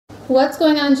What's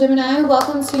going on, Gemini?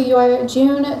 Welcome to your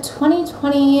June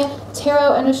 2020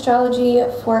 Tarot and Astrology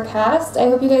forecast. I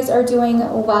hope you guys are doing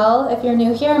well. If you're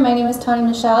new here, my name is Tony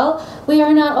Michelle. We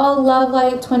are not all love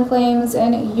like twin flames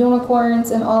and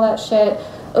unicorns and all that shit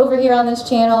over here on this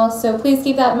channel, so please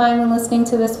keep that in mind when listening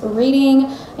to this reading.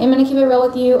 I'm going to keep it real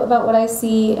with you about what I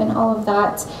see and all of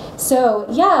that. So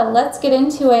yeah, let's get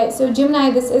into it. So Gemini,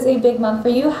 this is a big month for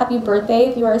you. Happy birthday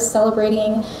if you are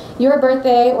celebrating your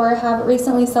birthday or have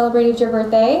recently celebrated your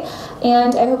birthday,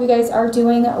 and I hope you guys are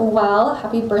doing well.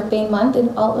 Happy birthday month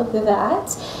and all of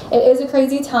that. It is a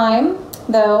crazy time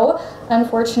though,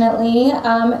 unfortunately.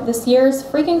 This year is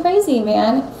freaking crazy,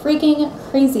 man. Freaking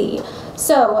crazy.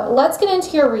 So let's get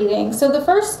into your reading. So the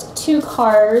first two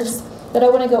cards that I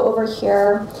want to go over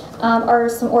here are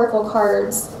some oracle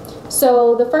cards.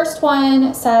 So the first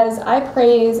one says, I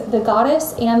praise the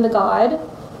goddess and the god.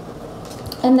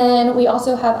 And then we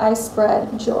also have, I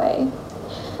spread joy.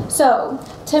 So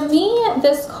to me,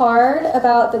 this card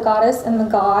about the goddess and the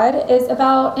god is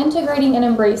about integrating and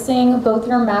embracing both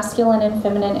your masculine and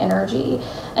feminine energy.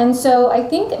 And so I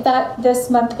think that this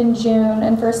month in June,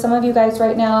 and for some of you guys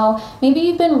right now, maybe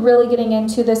you've been really getting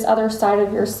into this other side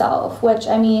of yourself, which,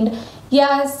 I mean,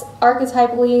 yes,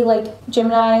 archetypally, like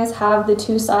Geminis have the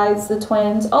two sides, the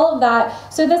twins, all of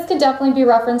that. So this could definitely be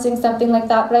referencing something like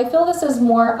that, but I feel this is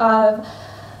more of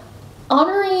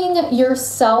honoring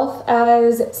yourself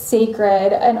as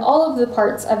sacred and all of the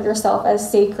parts of yourself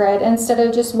as sacred, instead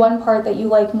of just one part that you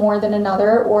like more than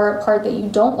another or a part that you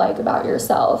don't like about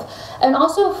yourself. And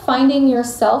also finding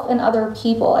yourself in other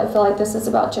people. I feel like this is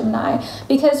about Gemini,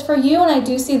 because for you, and I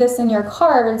do see this in your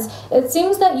cards, it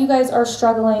seems that you guys are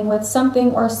struggling with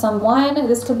something or someone.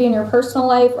 This could be in your personal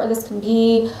life, or this could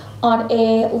be on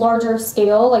a larger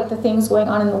scale, like the things going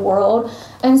on in the world.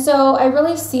 And so I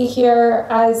really see here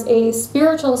as a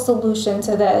spiritual solution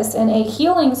to this and a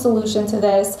healing solution to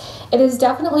this, it is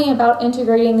definitely about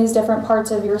integrating these different parts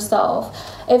of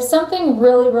yourself. If something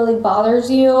really, really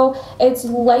bothers you, it's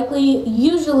likely,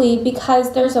 usually,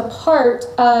 because there's a part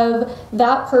of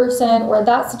that person or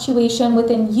that situation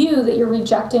within you that you're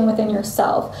rejecting within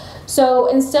yourself. So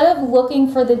instead of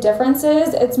looking for the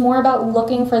differences, it's more about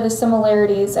looking for the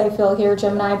similarities, I feel here,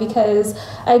 Gemini, because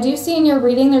I do see in your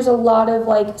reading there's a lot of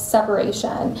like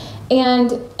separation.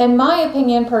 And in my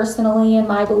opinion, personally, in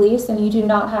my beliefs, and you do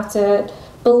not have to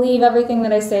believe everything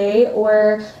that I say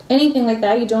or anything like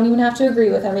that. You don't even have to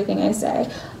agree with everything I say.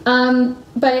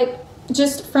 But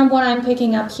just from what I'm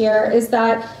picking up here is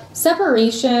that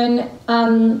separation,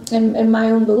 in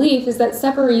my own belief, is that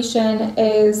separation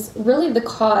is really the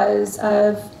cause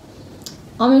of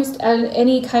almost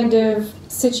any kind of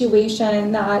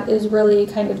situation that is really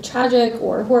kind of tragic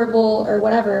or horrible or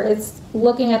whatever. It's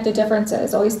looking at the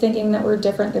differences, always thinking that we're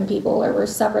different than people or we're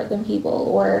separate than people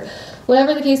or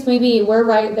whatever the case may be. We're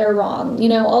right, they're wrong, you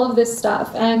know, all of this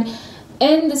stuff. And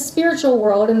in the spiritual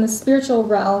world, in the spiritual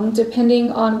realm,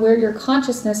 depending on where your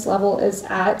consciousness level is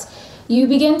at, you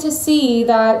begin to see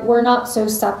that we're not so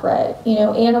separate. You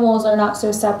know, animals are not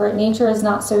so separate. Nature is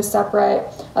not so separate.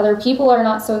 Other people are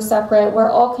not so separate. We're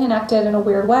all connected in a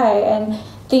weird way. And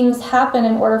things happen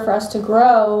in order for us to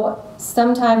grow,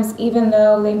 sometimes even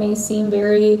though they may seem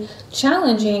very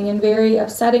challenging and very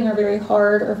upsetting or very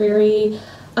hard or very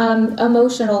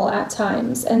emotional at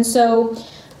times. And so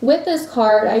with this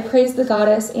card, I praise the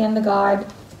goddess and the god.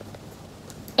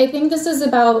 I think this is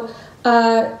about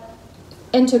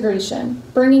integration,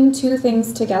 bringing two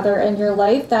things together in your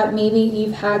life that maybe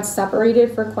you've had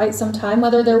separated for quite some time,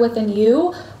 whether they're within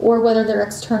you or whether they're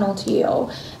external to you.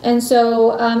 And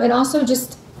so, and also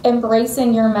just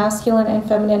embracing your masculine and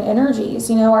feminine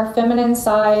energies. You know, our feminine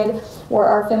side or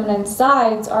our feminine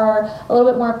sides are a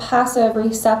little bit more passive,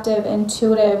 receptive,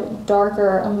 intuitive,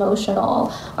 darker,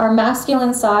 emotional. Our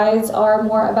masculine sides are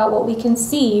more about what we can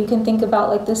see. You can think about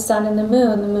like the sun and the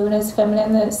moon. The moon is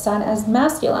feminine, the sun is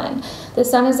masculine. The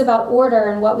sun is about order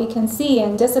and what we can see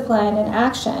and discipline and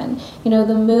action. You know,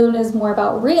 the moon is more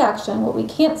about reaction, what we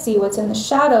can't see, what's in the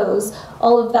shadows,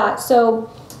 all of that. So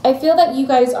I feel that you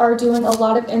guys are doing a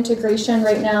lot of integration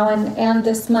right now and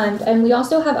this month. And we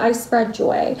also have I spread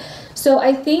joy. So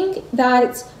I think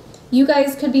that you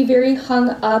guys could be very hung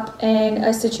up in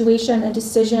a situation, a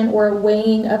decision, or a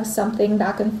weighing of something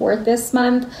back and forth this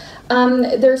month.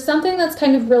 There's something that's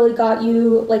kind of really got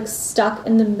you like stuck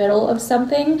in the middle of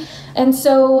something. And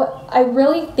so I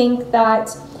really think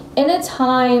that in a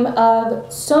time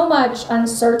of so much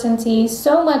uncertainty,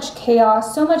 so much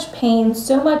chaos, so much pain,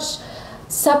 so much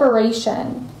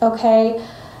separation, okay,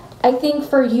 I think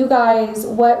for you guys,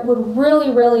 what would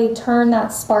really turn that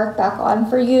spark back on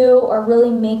for you, or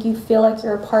really make you feel like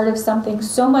you're a part of something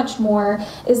so much more,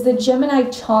 is the Gemini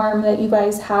charm that you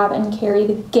guys have and carry,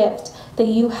 the gift that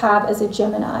you have as a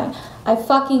Gemini. I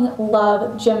fucking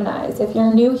love Geminis. If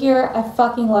you're new here, I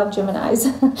fucking love Geminis.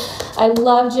 I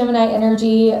love Gemini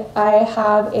energy. I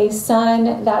have a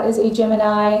son that is a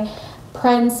Gemini.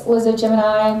 Prince was a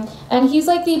Gemini, and he's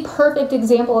like the perfect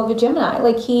example of a Gemini.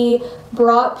 Like, he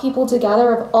brought people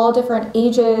together of all different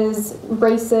ages,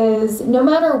 races, no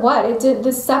matter what. It did,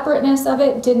 the separateness of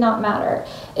it did not matter.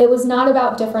 It was not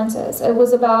about differences. It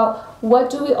was about, what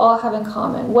do we all have in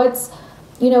common? What's,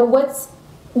 you know, what's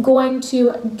going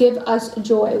to give us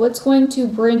joy? What's going to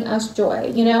bring us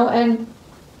joy, you know?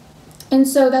 And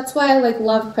so that's why I like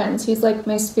love Prince. He's like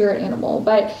my spirit animal.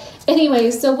 But anyway,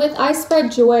 so with I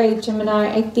Spread Joy,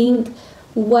 Gemini, I think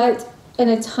what, in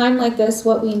a time like this,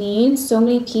 what we need, so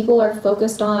many people are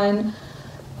focused on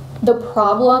the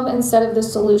problem instead of the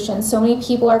solution. So many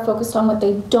people are focused on what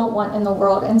they don't want in the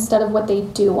world instead of what they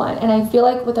do want. And I feel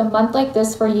like with a month like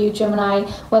this for you, Gemini,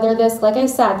 whether this, like I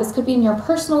said, this could be in your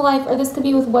personal life, or this could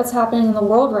be with what's happening in the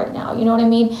world right now. You know what I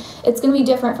mean? It's going to be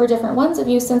different for different ones of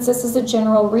you, since this is a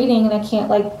general reading and I can't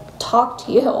like talk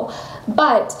to you.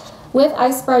 But with I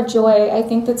Spread Joy, I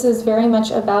think this is very much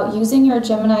about using your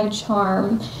Gemini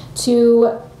charm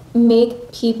to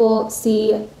make people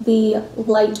see the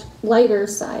lighter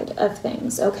side of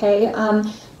things, okay?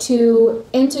 To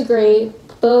integrate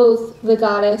both the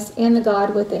goddess and the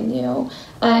god within you,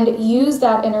 and use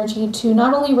that energy to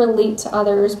not only relate to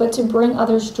others, but to bring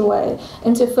others joy,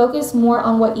 and to focus more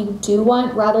on what you do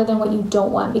want rather than what you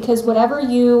don't want. Because whatever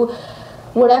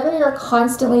you're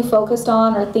constantly focused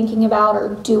on or thinking about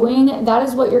or doing, that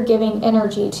is what you're giving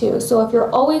energy to. So if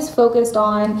you're always focused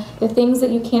on the things that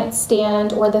you can't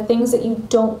stand or the things that you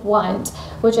don't want,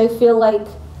 which I feel like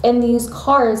in these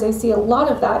cards, I see a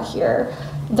lot of that here,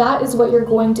 that is what you're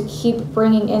going to keep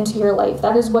bringing into your life.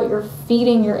 That is what you're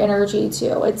feeding your energy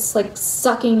to. It's like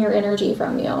sucking your energy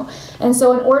from you. And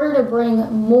so in order to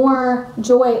bring more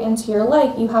joy into your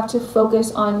life, you have to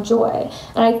focus on joy.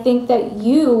 And I think that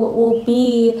you will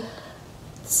be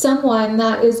someone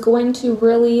that is going to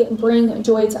really bring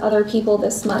joy to other people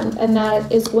this month, and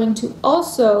that is going to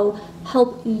also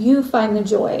help you find the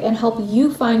joy and help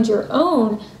you find your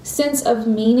own sense of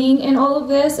meaning in all of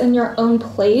this, and your own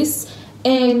place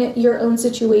in your own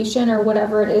situation or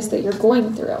whatever it is that you're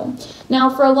going through. Now,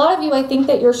 for a lot of you, I think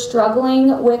that you're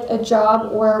struggling with a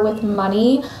job or with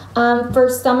money. For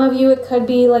some of you, it could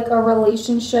be like a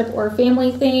relationship or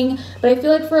family thing, but I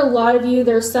feel like for a lot of you,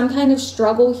 there's some kind of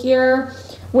struggle here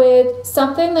with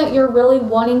something that you're really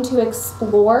wanting to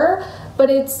explore, but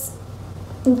it's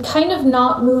kind of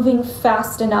not moving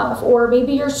fast enough, or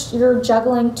maybe you're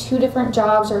juggling two different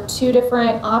jobs or two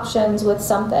different options with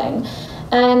something.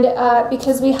 And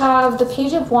because we have the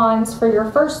Page of Wands for your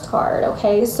first card,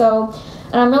 okay? So,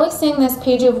 and I'm really seeing this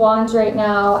Page of Wands right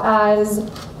now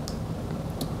as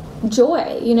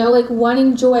joy, you know, like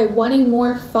wanting joy, wanting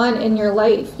more fun in your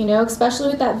life, you know, especially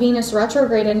with that Venus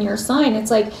retrograde in your sign.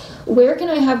 It's like, where can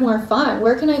I have more fun?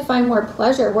 Where can I find more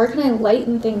pleasure? Where can I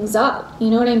lighten things up? You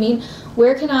know what I mean?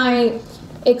 Where can I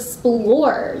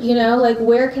explore, you know, like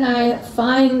where can I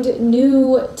find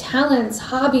new talents,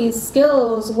 hobbies,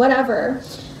 skills, whatever.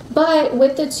 But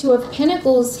with the Two of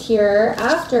Pentacles here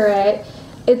after it,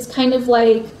 it's kind of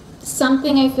like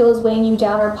something I feel is weighing you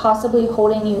down or possibly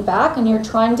holding you back, and you're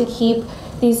trying to keep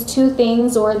these two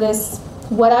things or this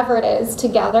whatever it is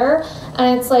together,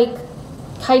 and it's like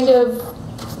kind of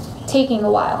taking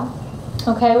a while,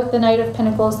 okay, with the Knight of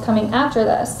Pentacles coming after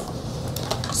this.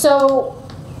 So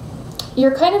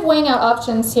you're kind of weighing out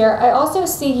options here. I also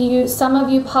see you, some of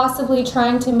you possibly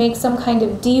trying to make some kind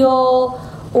of deal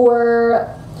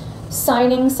or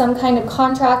signing some kind of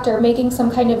contract or making some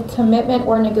kind of commitment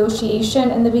or negotiation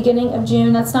in the beginning of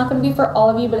June. That's not going to be for all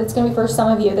of you, but it's going to be for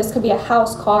some of you. This could be a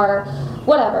house, car,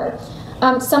 whatever.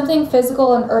 Something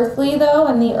physical and earthly, though,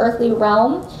 in the earthly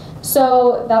realm.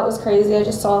 So that was crazy. I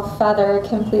just saw a feather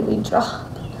completely drop.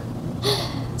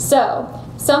 So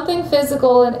something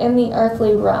physical and in the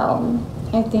earthly realm,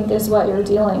 I think, is what you're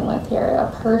dealing with here.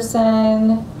 A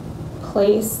person,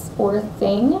 place, or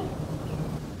thing.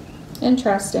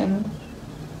 Interesting.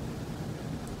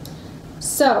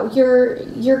 So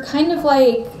you're kind of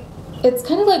like, it's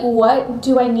kind of like, what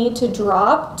do I need to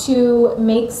drop to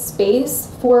make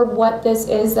space for what this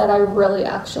is that I really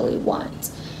actually want?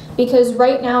 Because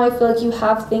right now I feel like you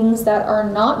have things that are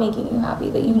not making you happy,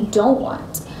 that you don't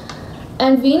want.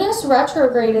 And Venus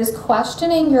retrograde is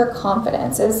questioning your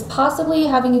confidence, is possibly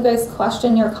having you guys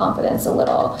question your confidence a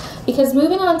little. Because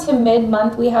moving on to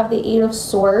mid-month, we have the Eight of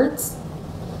Swords.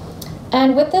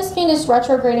 And with this Venus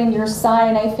retrograde in your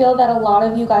sign, I feel that a lot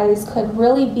of you guys could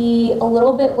really be a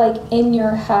little bit like in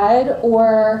your head,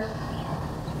 or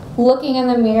looking in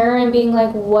the mirror and being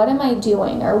like, what am I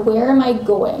doing? Or where am I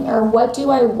going? Or what do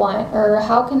I want? Or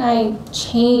how can I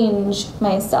change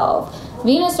myself?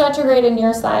 Venus retrograde in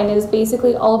your sign is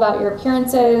basically all about your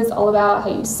appearances, all about how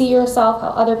you see yourself, how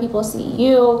other people see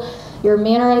you, your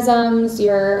mannerisms,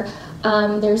 your,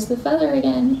 there's the feather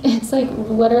again. It's like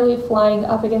literally flying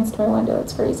up against my window.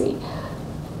 It's crazy.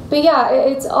 But yeah,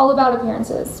 it's all about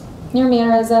appearances, your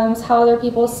mannerisms, how other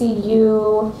people see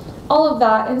you, all of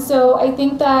that. And so I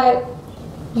think that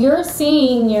you're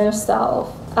seeing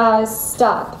yourself as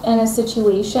stuck in a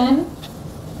situation.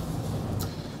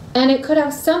 And it could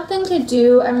have something to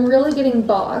do, I'm really getting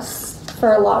boss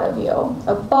for a lot of you.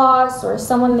 A boss or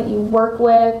someone that you work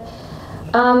with,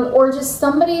 or just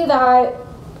somebody that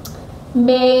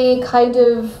may kind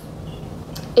of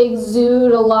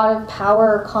exude a lot of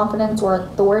power or confidence or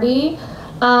authority.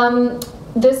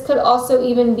 This could also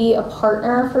even be a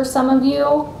partner for some of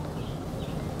you,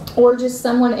 or just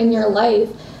someone in your life.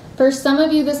 For some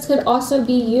of you, this could also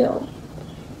be you.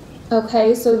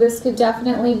 Okay, so this could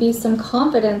definitely be some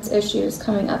confidence issues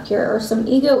coming up here, or some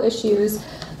ego issues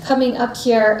coming up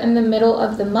here in the middle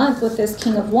of the month with this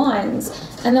King of Wands.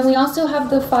 And then we also have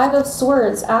the Five of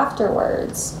Swords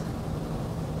afterwards.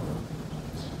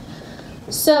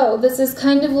 So this is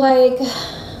kind of like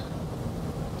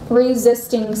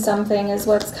resisting something is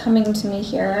what's coming to me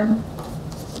here.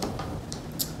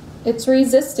 It's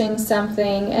resisting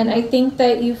something, and I think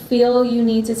that you feel you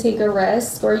need to take a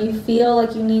risk, or you feel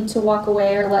like you need to walk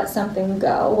away or let something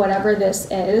go, whatever this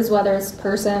is, whether it's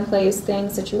person, place, thing,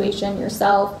 situation,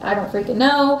 yourself, I don't freaking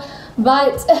know,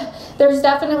 but there's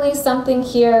definitely something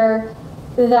here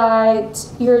that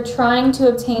you're trying to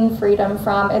obtain freedom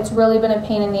from. It's really been a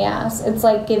pain in the ass. It's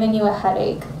like giving you a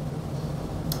headache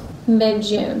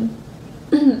mid-June.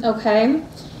 Okay,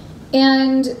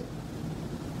 and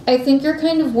I think you're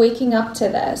kind of waking up to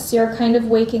this. You're kind of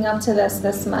waking up to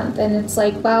this month. And it's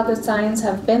like, wow, the signs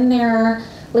have been there.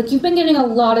 Like, you've been getting a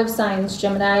lot of signs,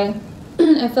 Gemini.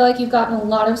 I feel like you've gotten a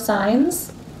lot of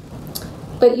signs.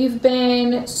 But you've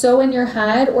been so in your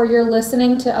head, or you're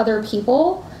listening to other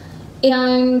people.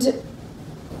 And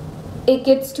it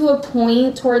gets to a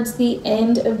point towards the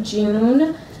end of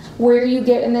June where you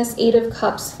get in this Eight of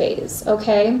Cups phase,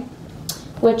 okay?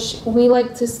 Which we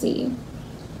like to see.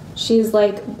 She's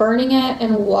like burning it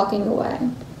and walking away.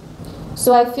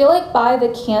 So I feel like by the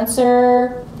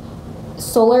Cancer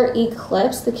solar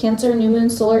eclipse, the Cancer new moon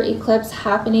solar eclipse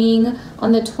happening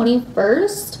on the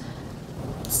 21st,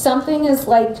 something is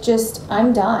like, just,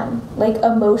 I'm done. Like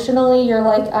emotionally, you're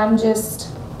like,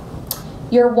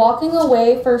 you're walking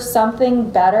away for something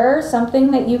better,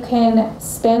 something that you can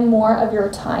spend more of your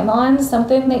time on,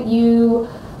 something that you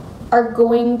are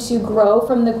going to grow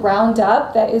from the ground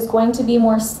up, that is going to be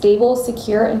more stable,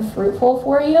 secure, and fruitful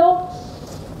for you.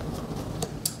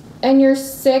 And you're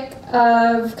sick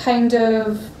of kind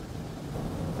of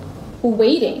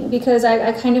waiting, because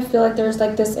I kind of feel like there's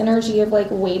like this energy of like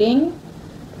waiting,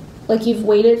 like you've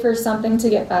waited for something to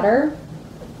get better.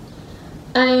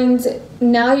 And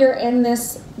now you're in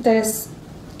this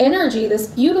energy, this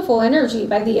beautiful energy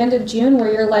by the end of June,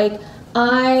 where you're like,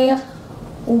 I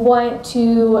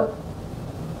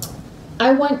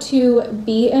want to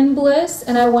be in bliss,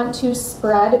 and I want to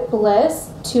spread bliss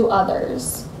to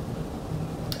others.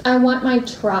 I want my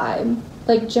tribe.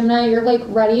 Like, Gemini, you're like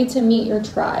ready to meet your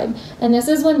tribe. And this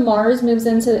is when Mars moves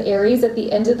into Aries at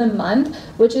the end of the month,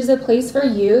 which is a place for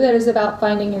you that is about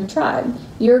finding your tribe.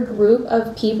 Your group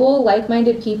of people,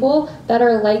 like-minded people that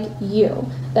are like you,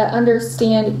 that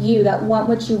understand you, that want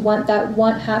what you want, that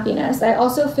want happiness. I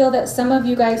also feel that some of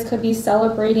you guys could be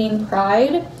celebrating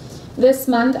Pride this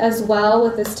month as well,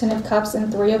 with this Ten of Cups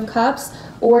and Three of Cups,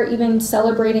 or even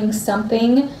celebrating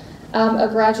something, a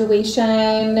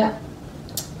graduation,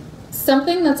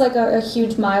 something that's like a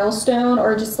huge milestone,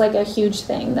 or just like a huge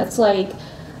thing that's like,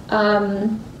 I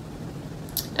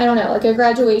don't know, like a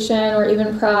graduation or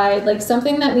even Pride, like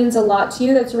something that means a lot to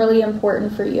you, that's really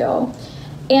important for you.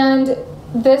 And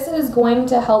this is going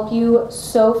to help you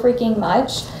so freaking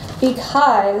much,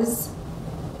 because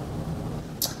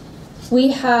we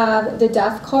have the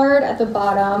Death card at the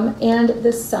bottom, and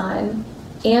the Sun,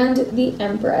 and the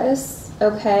Empress,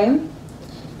 okay?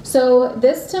 So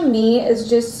this to me is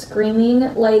just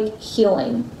screaming like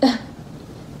healing.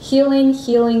 Healing,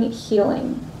 healing,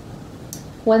 healing.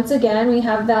 Once again, we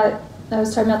have that I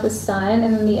was talking about the sun,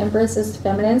 and then the Empress is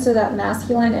feminine, so that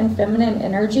masculine and feminine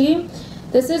energy.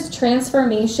 This is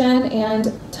transformation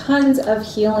and tons of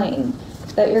healing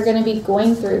that you're going to be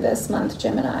going through this month,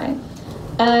 Gemini.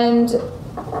 And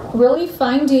really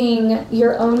finding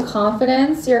your own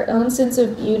confidence, your own sense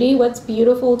of beauty, what's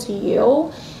beautiful to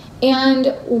you,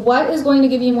 and what is going to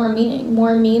give you more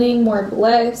meaning, more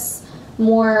bliss,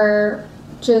 more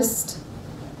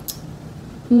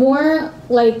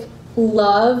like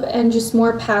love and just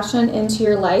more passion into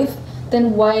your life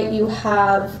than what you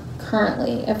have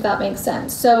currently, if that makes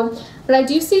sense. So, but I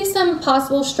do see some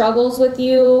possible struggles with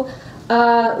you,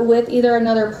 with either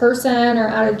another person or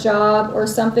at a job or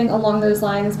something along those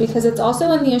lines, because it's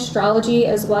also in the astrology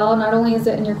as well. Not only is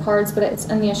it in your cards, but it's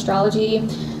in the astrology.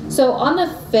 So on the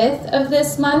 5th of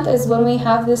this month is when we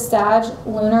have this Sag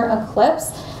lunar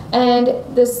eclipse, and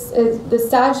the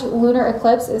Sag lunar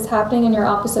eclipse is happening in your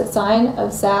opposite sign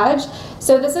of Sag.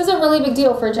 So this is a really big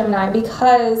deal for Gemini,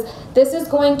 because this is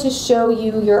going to show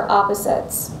you your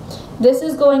opposites. This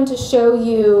is going to show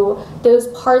you those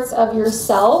parts of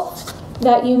yourself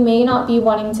that you may not be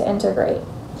wanting to integrate.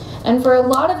 And for a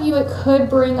lot of you, it could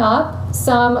bring up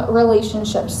some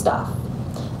relationship stuff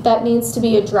that needs to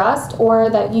be addressed, or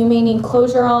that you may need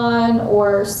closure on,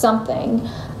 or something.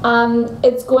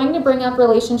 It's going to bring up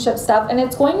relationship stuff, and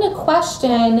it's going to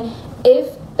question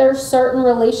if there's certain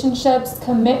relationships,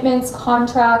 commitments,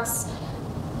 contracts,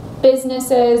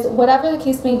 businesses, whatever the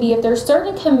case may be, if there's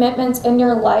certain commitments in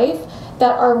your life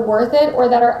that are worth it, or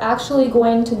that are actually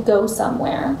going to go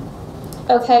somewhere.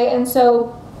 Okay, and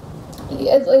so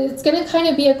it's going to kind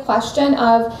of be a question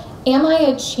of, am I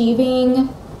achieving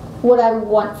what I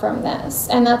want from this?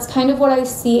 And that's kind of what I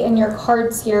see in your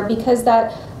cards here, because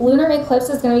that lunar eclipse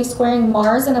is going to be squaring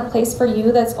Mars in a place for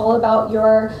you that's all about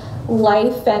your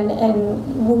life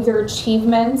and your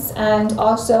achievements, and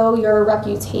also your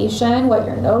reputation, what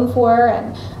you're known for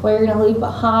and what you're going to leave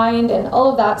behind, and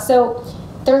all of that. So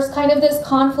there's kind of this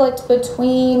conflict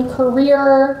between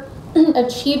career,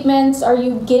 achievements, are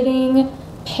you getting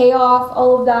payoff,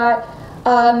 all of that,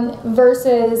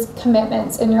 versus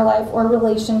commitments in your life or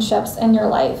relationships in your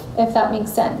life, if that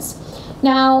makes sense.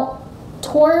 Now,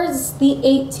 towards the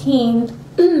 18th,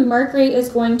 Mercury is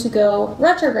going to go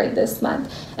retrograde this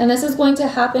month, and this is going to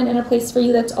happen in a place for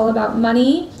you that's all about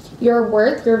money, your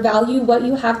worth, your value, what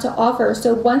you have to offer.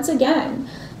 So once again,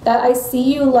 that I see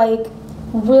you like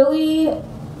really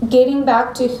getting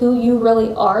back to who you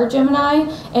really are, Gemini,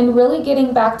 and really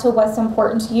getting back to what's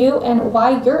important to you and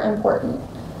why you're important.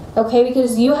 Okay,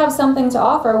 because you have something to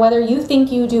offer, whether you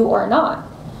think you do or not.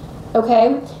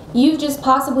 Okay, you've just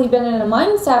possibly been in a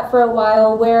mindset for a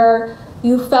while where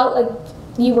you felt like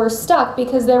you were stuck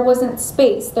because there wasn't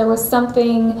space, there was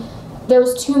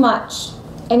too much,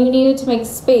 and you needed to make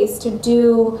space to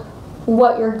do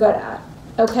what you're good at.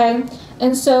 Okay,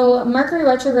 and so Mercury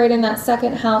retrograde in that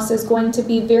second house is going to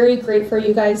be very great for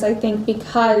you guys, I think,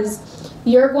 because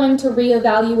you're going to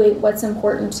reevaluate what's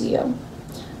important to you,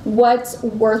 what's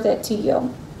worth it to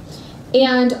you.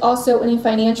 And also any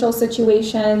financial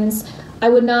situations, I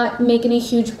would not make any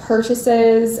huge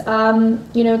purchases,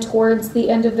 you know, towards the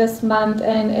end of this month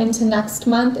and into next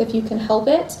month if you can help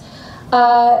it.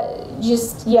 I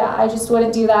just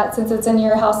wouldn't do that, since it's in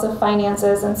your house of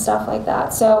finances and stuff like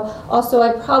that. So also,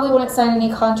 I probably wouldn't sign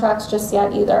any contracts just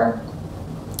yet either.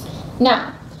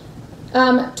 Now,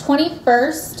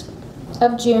 21st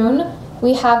of June,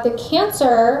 we have the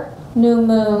Cancer new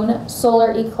moon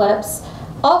solar eclipse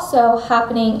also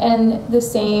happening in the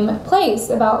same place,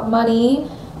 about money,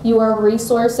 your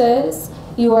resources,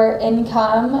 your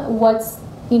income, what's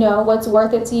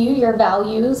worth it to you, your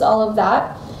values, all of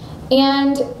that.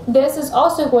 And this is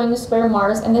also going to square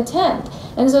Mars in the 10th.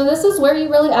 And so this is where you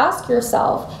really ask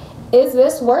yourself, is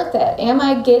this worth it? Am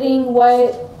I getting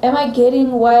what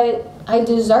I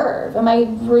deserve? Am I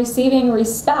receiving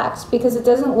respect? Because it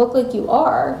doesn't look like you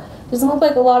are. It doesn't look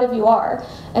like a lot of you are.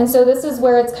 And so this is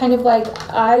where it's kind of like,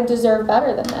 I deserve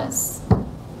better than this.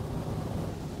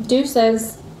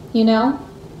 Deuces, you know?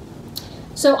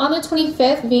 So on the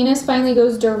 25th, Venus finally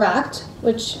goes direct,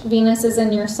 which Venus is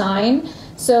in your sign.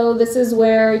 So this is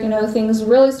where, you know, things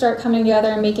really start coming together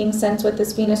and making sense what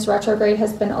this Venus retrograde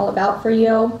has been all about for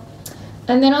you.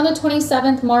 And then on the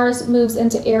 27th, Mars moves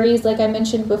into Aries, like I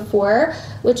mentioned before,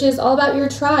 which is all about your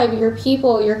tribe, your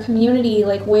people, your community,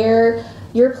 like where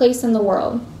your place in the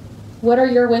world. What are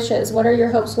your wishes? What are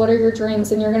your hopes? What are your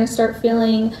dreams? And you're going to start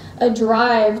feeling a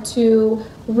drive to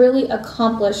really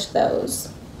accomplish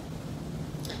those.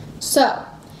 So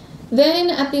Then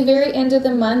at the very end of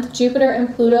the month, Jupiter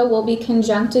and Pluto will be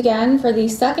conjunct again for the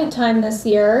second time this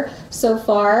year so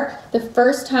far. The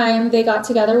first time they got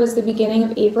together was the beginning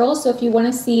of April. So if you want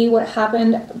to see what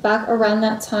happened back around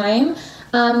that time,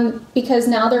 because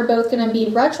now they're both going to be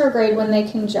retrograde when they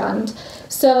conjunct.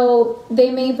 So they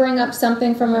may bring up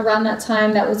something from around that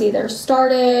time that was either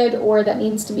started or that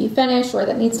needs to be finished or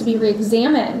that needs to be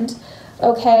re-examined.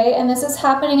 Okay, and this is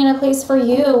happening in a place for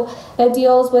you that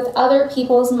deals with other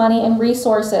people's money and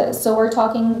resources. So we're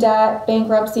talking debt,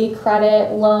 bankruptcy,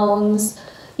 credit, loans,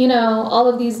 you know, all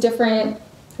of these different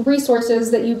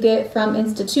resources that you get from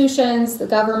institutions, the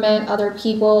government, other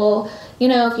people. You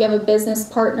know, if you have a business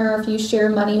partner, if you share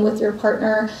money with your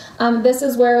partner, this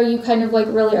is where you kind of like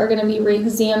really are going to be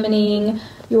re-examining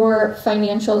your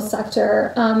financial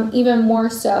sector, even more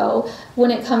so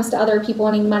when it comes to other people,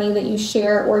 any money that you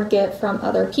share or get from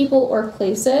other people or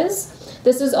places.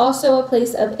 This is also a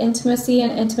place of intimacy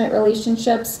and intimate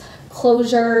relationships,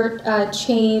 closure,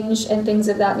 change, and things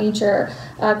of that nature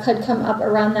could come up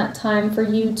around that time for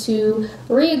you to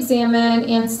re-examine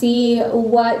and see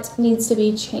what needs to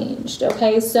be changed.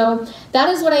 Okay, so that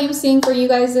is what I am seeing for you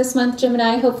guys this month,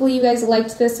 Gemini. Hopefully you guys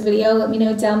liked this video. Let me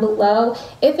know down below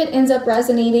if it ends up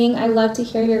resonating. I love to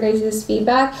hear your guys'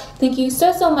 feedback. Thank you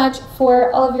so much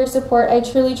for all of your support. I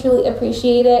truly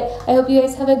appreciate it. I hope you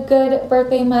guys have a good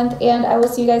birthday month, and I will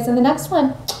see you guys in the next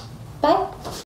one. Bye.